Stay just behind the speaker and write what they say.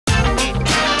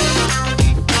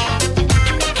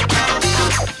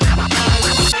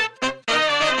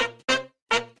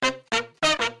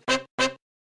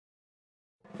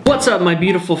up, my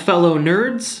beautiful fellow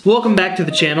nerds? Welcome back to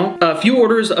the channel. A few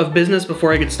orders of business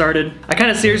before I get started. I kind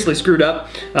of seriously screwed up.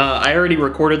 I already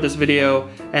recorded this video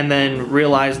and then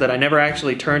realized that I never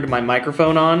actually turned my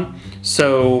microphone on,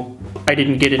 so I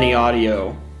didn't get any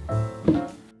audio.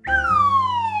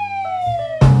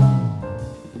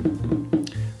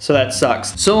 So that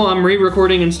sucks. So I'm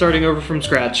re-recording and starting over from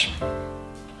scratch.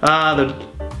 The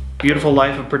beautiful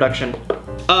life of production.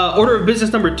 Order of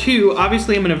business number 2,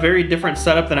 obviously I'm in a very different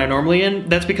setup than I normally am.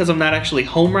 That's because I'm not actually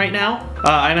home right now.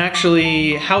 I'm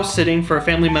actually house sitting for a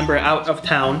family member out of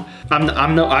town.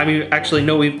 I'm actually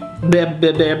nowhere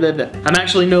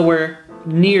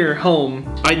near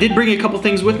home. I did bring a couple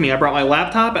things with me. I brought my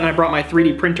laptop and I brought my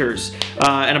 3D printers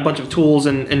and a bunch of tools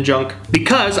and junk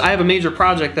because I have a major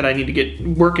project that I need to get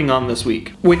working on this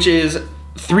week, which is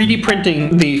 3D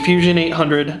printing the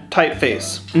Fusion800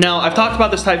 typeface. Now, I've talked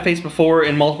about this typeface before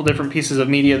in multiple different pieces of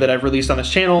media that I've released on this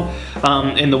channel.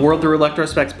 In the World Through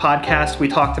Electrospecs podcast, we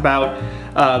talked about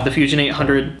the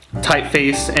Fusion800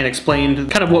 typeface and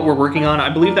explained kind of what we're working on. I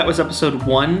believe that was episode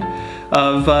 1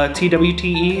 of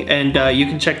TWTE, and you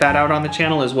can check that out on the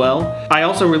channel as well. I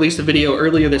also released a video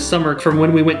earlier this summer from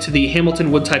when we went to the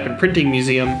Hamilton Wood Type and Printing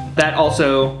Museum. That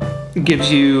also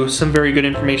gives you some very good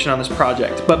information on this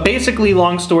project. But basically,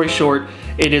 long story short,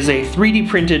 it is a 3D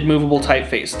printed movable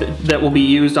typeface that will be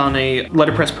used on a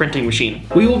letterpress printing machine.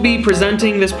 We will be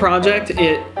presenting this project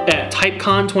at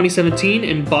TypeCon 2017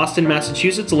 in Boston,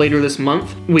 Massachusetts later this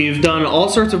month. We've done all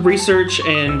sorts of research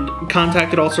and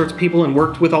contacted all sorts of people and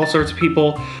worked with all sorts of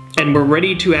people, and we're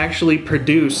ready to actually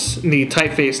produce the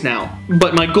typeface now.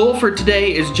 But my goal for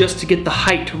today is just to get the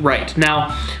height right.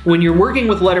 Now, when you're working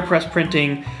with letterpress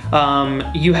printing,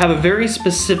 you have a very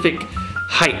specific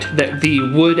height that the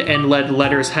wood and lead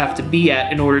letters have to be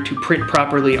at in order to print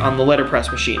properly on the letterpress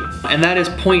machine. And that is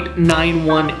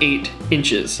 0.918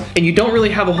 inches. And you don't really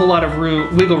have a whole lot of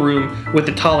wiggle room with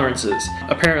the tolerances.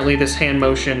 Apparently this hand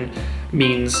motion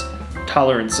means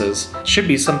tolerances. It should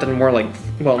be something more like,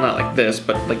 well, not like this,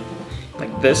 but like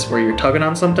this, where you're tugging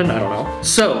on something, I don't know.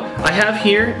 So, I have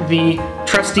here the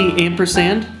trusty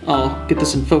ampersand. I'll get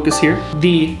this in focus here.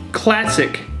 The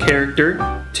classic character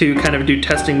to kind of do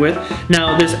testing with.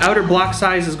 Now, this outer block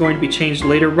size is going to be changed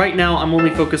later. Right now, I'm only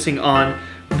focusing on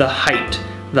the height.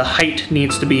 The height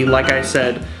needs to be, like I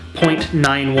said,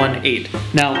 0.918.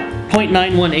 Now,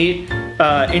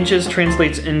 0.918 inches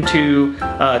translates into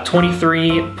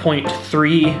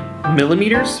 23.3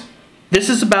 millimeters. This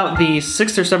is about the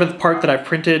 6th or 7th part that I've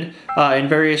printed in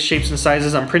various shapes and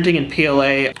sizes. I'm printing in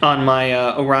PLA on my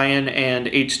Orion and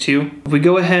H2. If we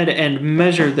go ahead and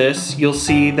measure this, you'll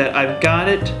see that I've got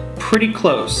it pretty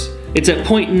close. It's at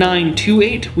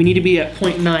 0.928. We need to be at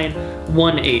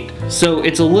 0.918. So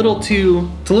it's a little too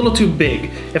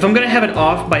big. If I'm gonna have it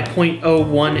off by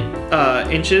 0.01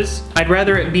 inches, I'd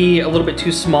rather it be a little bit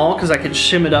too small because I could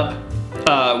shim it up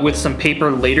with some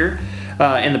paper later.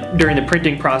 During the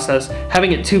printing process.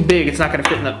 Having it too big, it's not going to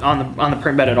fit on the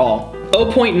print bed at all.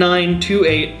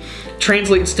 0.928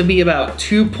 translates to be about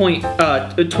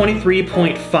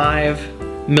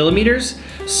 23.5 millimeters.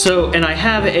 So, and I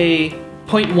have a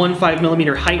 0.15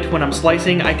 millimeter height when I'm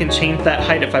slicing. I can change that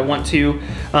height if I want to,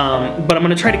 but I'm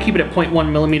going to try to keep it at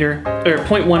 0.1 millimeter or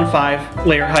 0.15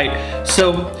 layer height.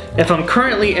 So, if I'm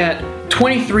currently at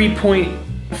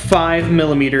 23.5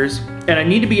 millimeters, and I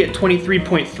need to be at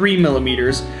 23.3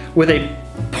 millimeters with a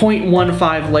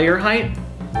 0.15 layer height.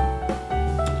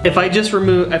 If I just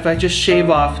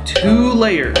shave off two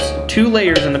layers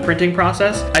in the printing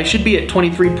process, I should be at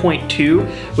 23.2,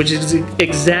 which is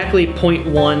exactly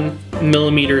 0.1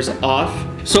 millimeters off.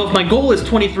 So if my goal is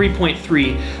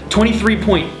 23.3,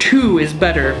 23.2 is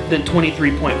better than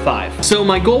 23.5. So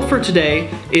my goal for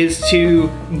today is to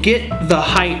get the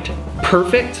height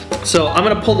perfect. So I'm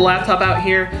gonna pull the laptop out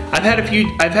here. I've had a few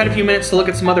minutes to look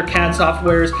at some other CAD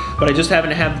softwares, but I just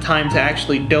haven't had the time to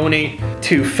actually donate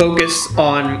to focus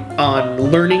on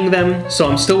learning them. So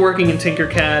I'm still working in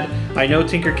Tinkercad. I know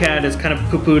Tinkercad is kind of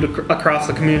poo-pooed across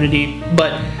the community,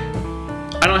 but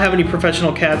I don't have any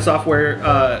professional CAD software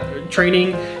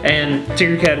training, and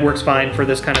Tinkercad works fine for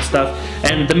this kind of stuff.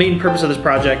 And the main purpose of this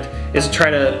project is to try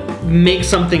to make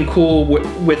something cool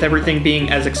with everything being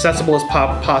as accessible as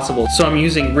possible. So I'm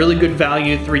using really good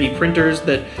value 3D printers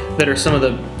that are some of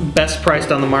the best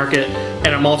priced on the market,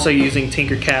 and I'm also using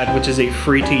Tinkercad, which is a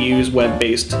free-to-use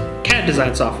web-based CAD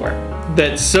design software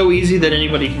that's so easy that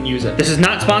anybody can use it. This is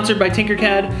not sponsored by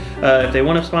Tinkercad. If they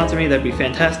want to sponsor me, that'd be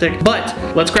fantastic. But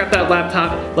let's grab that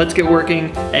laptop, let's get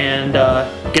working, and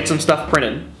get some stuff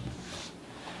printed.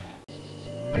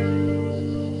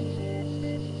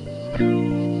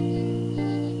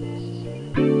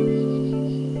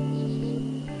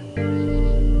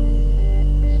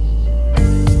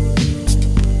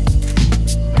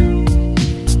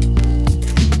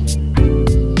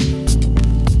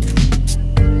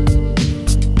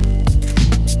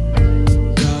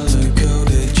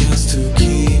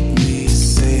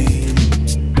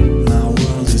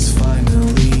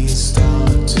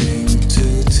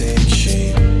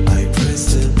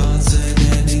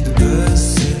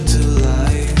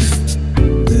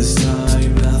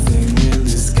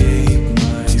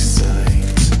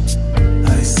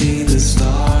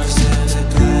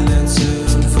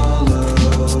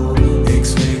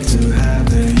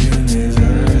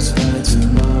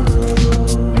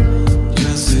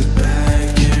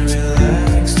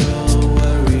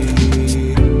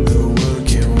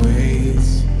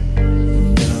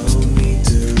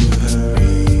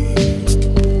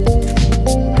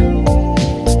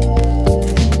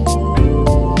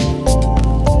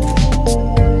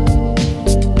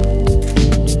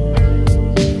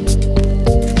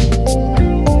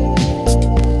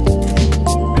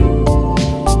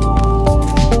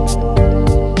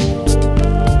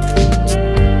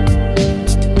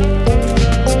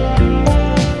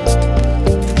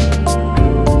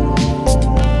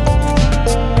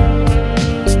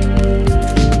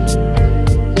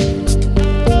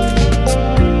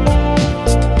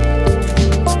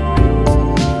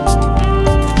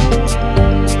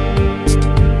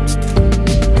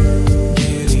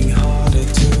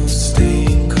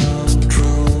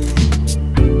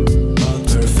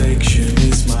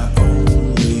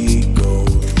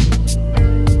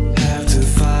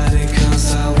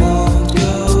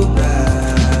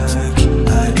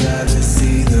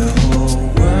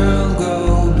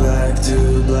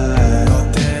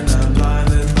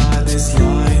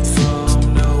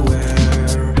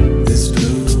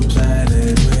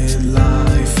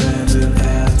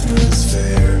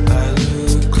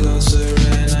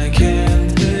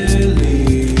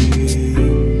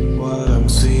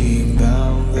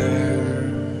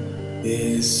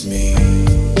 miss me.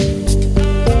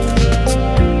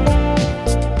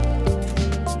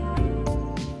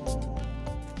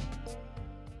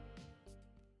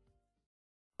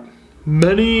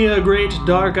 Many a great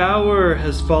dark hour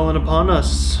has fallen upon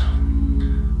us.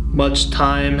 Much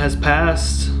time has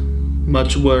passed.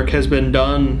 Much work has been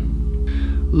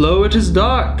done. Lo, it is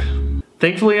dark.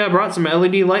 Thankfully, I brought some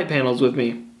LED light panels with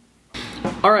me.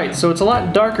 Alright, so it's a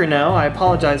lot darker now. I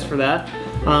apologize for that.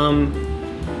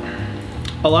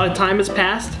 A lot of time has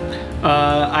passed.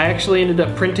 I actually ended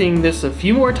up printing this a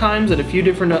few more times at a few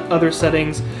different other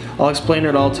settings. I'll explain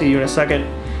it all to you in a second.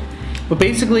 But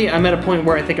basically, I'm at a point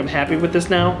where I think I'm happy with this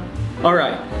now.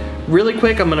 Alright, really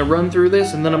quick, I'm gonna run through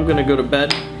this and then I'm gonna go to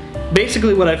bed.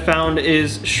 Basically what I found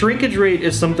is shrinkage rate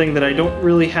is something that I don't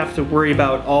really have to worry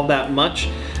about all that much.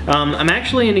 I'm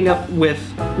actually ending up with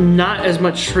not as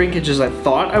much shrinkage as I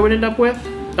thought I would end up with.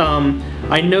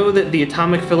 I know that the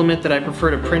atomic filament that I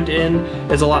prefer to print in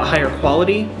is a lot higher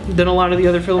quality than a lot of the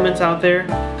other filaments out there.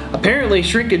 Apparently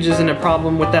shrinkage isn't a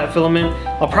problem with that filament.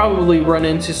 I'll probably run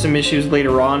into some issues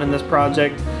later on in this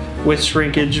project with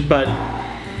shrinkage, but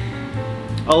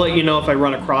I'll let you know if I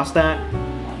run across that.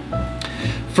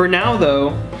 For now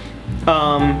though,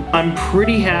 I'm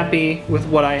pretty happy with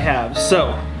what I have.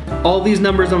 So, all these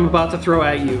numbers I'm about to throw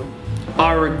at you,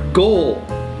 our goal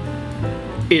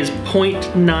is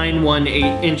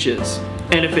 0.918 inches.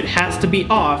 And if it has to be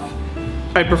off,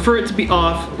 I prefer it to be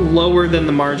off lower than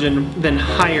the margin than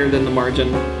higher than the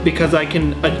margin because I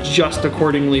can adjust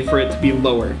accordingly for it to be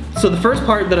lower. So the first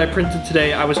part that I printed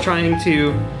today, I was trying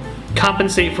to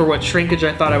compensate for what shrinkage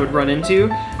I thought I would run into,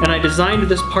 and I designed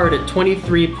this part at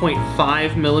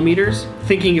 23.5 millimeters,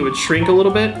 thinking it would shrink a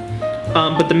little bit,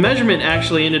 but the measurement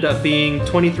actually ended up being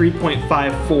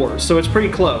 23.54, so it's pretty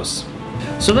close.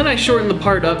 So then I shortened the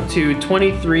part up to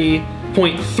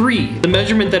 23.3, the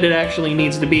measurement that it actually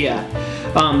needs to be at.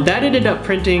 That ended up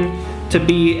printing to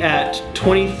be at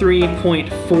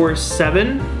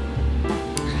 23.47,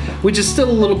 which is still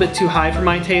a little bit too high for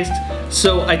my taste.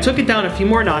 So I took it down a few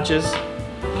more notches.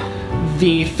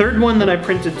 The third one that I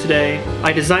printed today,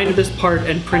 I designed this part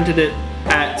and printed it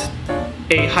at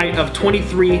a height of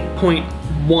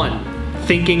 23.1,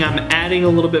 thinking I'm adding a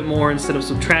little bit more instead of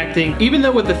subtracting. Even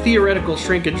though with the theoretical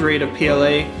shrinkage rate of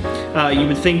PLA, you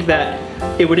would think that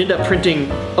it would end up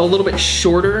printing a little bit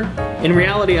shorter. In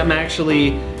reality,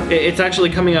 it's actually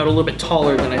coming out a little bit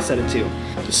taller than I set it to.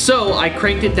 So I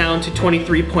cranked it down to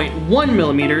 23.1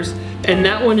 millimeters, and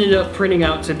that one ended up printing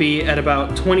out to be at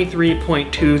about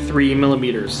 23.23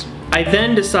 millimeters. I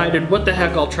then decided, what the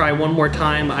heck, I'll try one more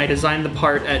time. I designed the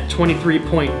part at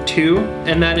 23.2,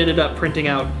 and that ended up printing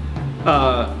out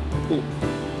a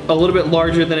little bit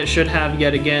larger than it should have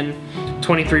yet again,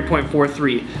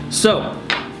 23.43. So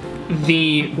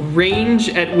the range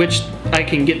at which I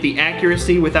can get the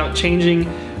accuracy without changing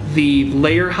the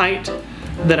layer height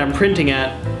that I'm printing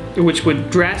at, which would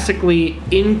drastically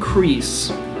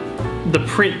increase the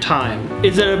print time,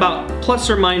 is at about plus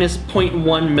or minus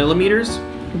 0.1 millimeters.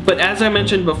 But as I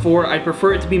mentioned before, I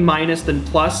prefer it to be minus than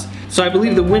plus. So I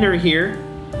believe the winner here,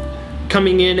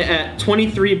 coming in at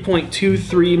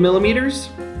 23.23 millimeters,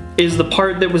 is the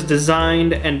part that was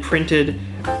designed and printed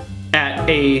at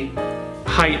a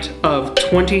height of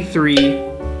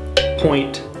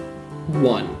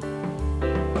 23.1.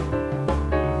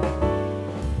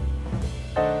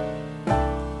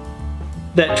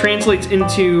 That translates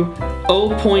into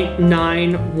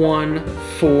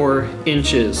 0.914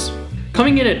 inches.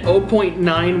 Coming in at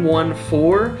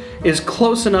 0.914 is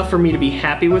close enough for me to be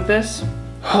happy with this.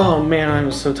 Oh man,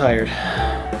 I'm so tired.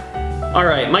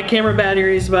 Alright, my camera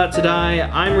battery is about to die.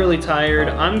 I'm really tired.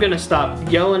 I'm gonna stop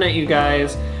yelling at you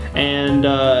guys and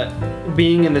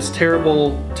being in this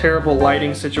terrible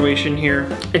lighting situation here.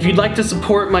 If you'd like to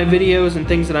support my videos and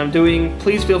things that I'm doing,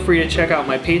 please feel free to check out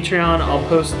my Patreon.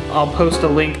 I'll post a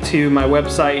link to my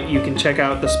website. You can check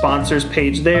out the sponsors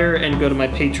page there and go to my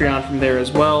Patreon from there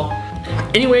as well.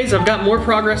 Anyways, I've got more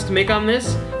progress to make on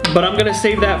this, but I'm gonna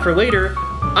save that for later.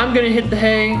 I'm gonna hit the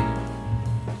hay.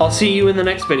 I'll see you in the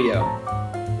next video.